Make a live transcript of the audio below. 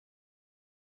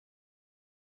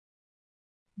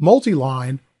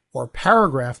Multiline or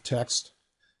paragraph text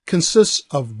consists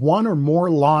of one or more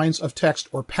lines of text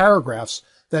or paragraphs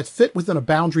that fit within a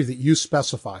boundary that you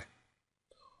specify.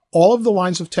 All of the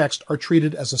lines of text are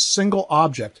treated as a single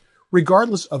object,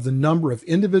 regardless of the number of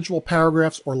individual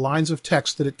paragraphs or lines of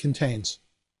text that it contains.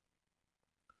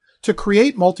 To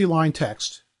create multiline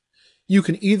text, you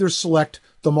can either select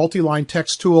the Multiline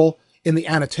Text tool in the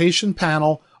Annotation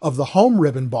panel of the Home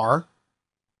ribbon bar,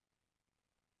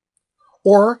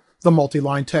 or the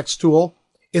Multiline Text tool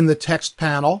in the Text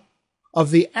panel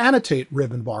of the Annotate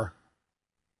ribbon bar.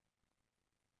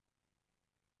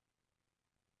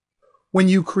 When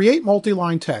you create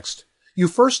multiline text, you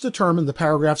first determine the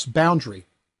paragraph's boundary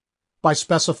by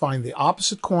specifying the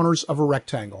opposite corners of a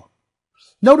rectangle.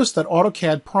 Notice that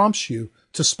AutoCAD prompts you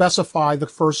to specify the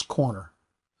first corner.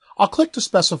 I'll click to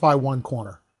specify one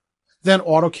corner. Then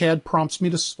AutoCAD prompts me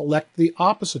to select the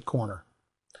opposite corner.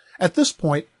 At this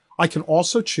point, I can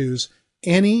also choose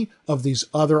any of these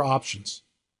other options.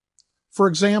 For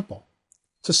example,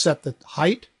 to set the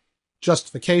height,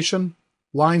 justification,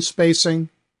 line spacing,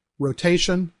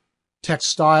 rotation, text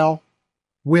style,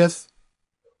 width,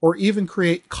 or even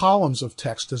create columns of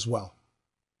text as well.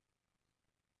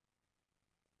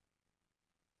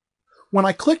 When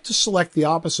I click to select the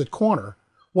opposite corner,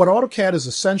 what AutoCAD is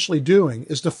essentially doing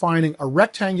is defining a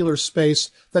rectangular space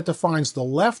that defines the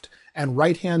left and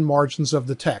right-hand margins of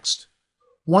the text.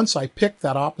 Once I pick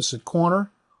that opposite corner,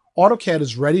 AutoCAD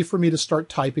is ready for me to start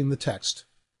typing the text.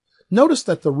 Notice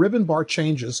that the ribbon bar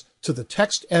changes to the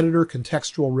Text Editor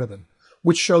contextual ribbon,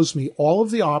 which shows me all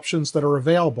of the options that are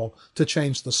available to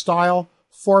change the style,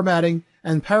 formatting,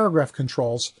 and paragraph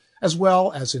controls, as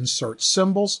well as insert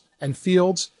symbols and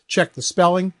fields, check the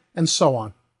spelling, and so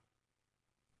on.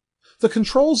 The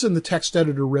controls in the Text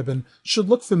Editor ribbon should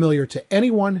look familiar to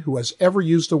anyone who has ever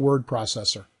used a word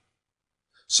processor.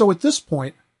 So at this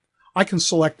point, I can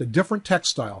select a different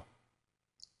text style.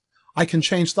 I can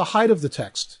change the height of the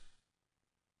text.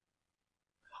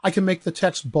 I can make the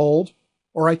text bold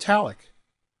or italic.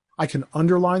 I can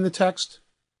underline the text.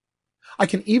 I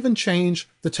can even change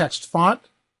the text font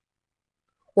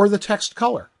or the text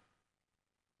color,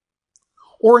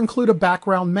 or include a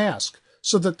background mask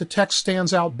so that the text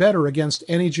stands out better against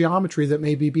any geometry that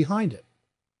may be behind it.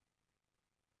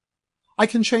 I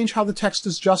can change how the text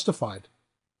is justified.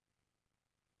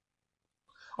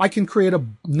 I can create a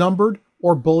numbered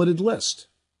or bulleted list.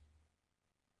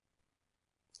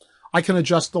 I can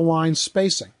adjust the line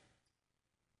spacing.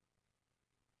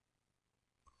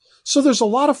 So there's a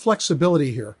lot of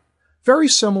flexibility here, very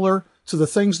similar to the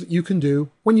things that you can do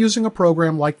when using a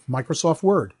program like Microsoft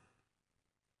Word.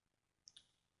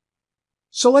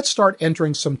 So let's start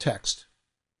entering some text.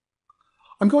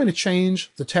 I'm going to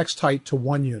change the text height to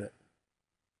 1 unit.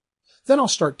 Then I'll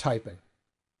start typing.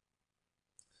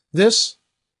 This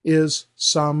is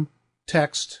some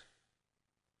text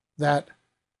that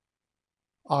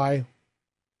I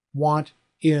want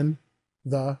in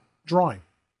the drawing.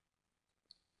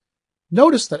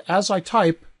 Notice that as I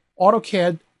type,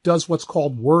 AutoCAD does what's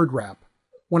called word wrap.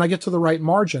 When I get to the right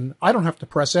margin, I don't have to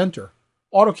press enter.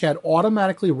 AutoCAD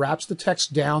automatically wraps the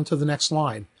text down to the next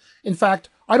line. In fact,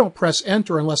 I don't press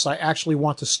enter unless I actually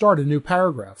want to start a new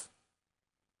paragraph.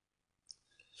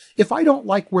 If I don't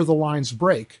like where the lines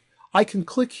break, I can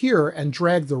click here and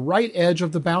drag the right edge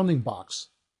of the bounding box.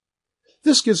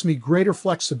 This gives me greater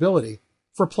flexibility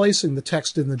for placing the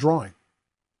text in the drawing.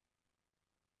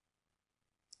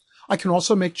 I can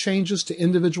also make changes to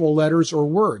individual letters or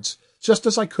words, just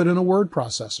as I could in a word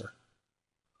processor.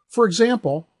 For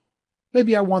example,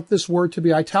 maybe I want this word to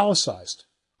be italicized.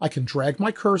 I can drag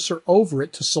my cursor over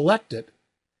it to select it,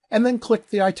 and then click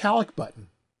the italic button.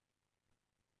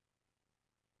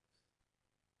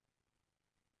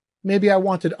 Maybe I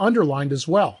want it underlined as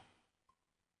well.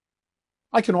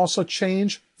 I can also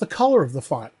change the color of the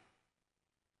font,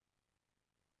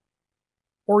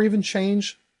 or even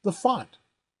change the font.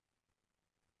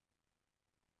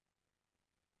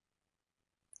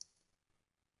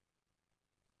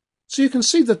 So you can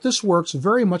see that this works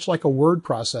very much like a word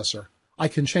processor. I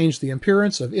can change the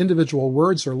appearance of individual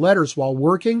words or letters while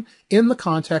working in the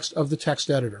context of the text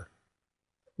editor.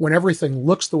 When everything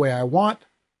looks the way I want,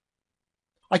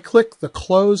 I click the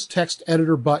Close Text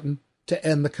Editor button to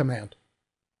end the command.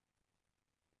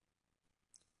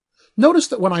 Notice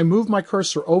that when I move my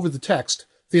cursor over the text,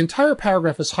 the entire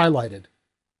paragraph is highlighted.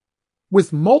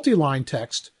 With multiline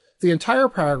text, the entire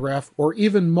paragraph, or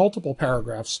even multiple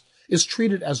paragraphs, is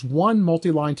treated as one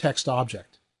multiline text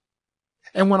object.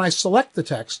 And when I select the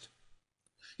text,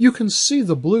 you can see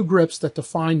the blue grips that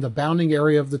define the bounding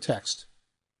area of the text.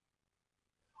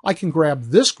 I can grab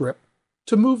this grip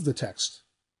to move the text.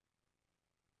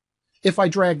 If I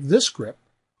drag this grip,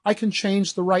 I can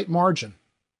change the right margin.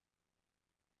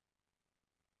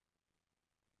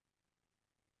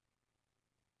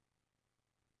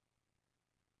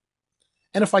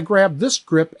 And if I grab this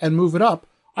grip and move it up,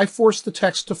 I force the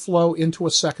text to flow into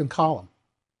a second column.